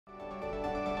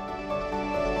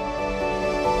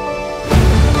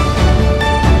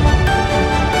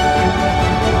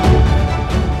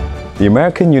The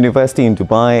American University in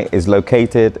Dubai is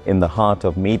located in the heart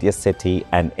of Media City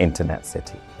and Internet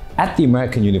City. At the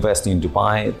American University in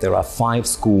Dubai, there are 5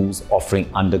 schools offering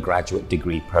undergraduate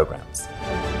degree programs.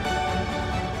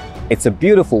 It's a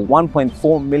beautiful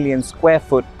 1.4 million square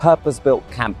foot purpose-built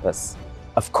campus.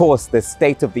 Of course, there's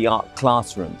state-of-the-art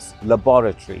classrooms,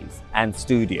 laboratories, and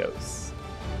studios.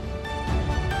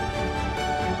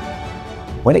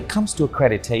 When it comes to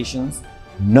accreditations,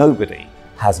 nobody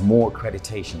has more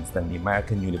accreditations than the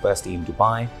American University in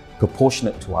Dubai,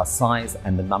 proportionate to our size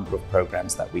and the number of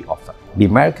programs that we offer. The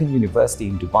American University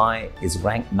in Dubai is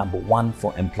ranked #1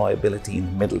 for employability in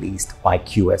the Middle East by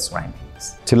QS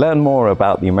rankings. To learn more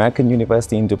about the American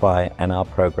University in Dubai and our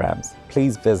programs,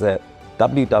 please visit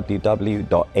www.aud.edu.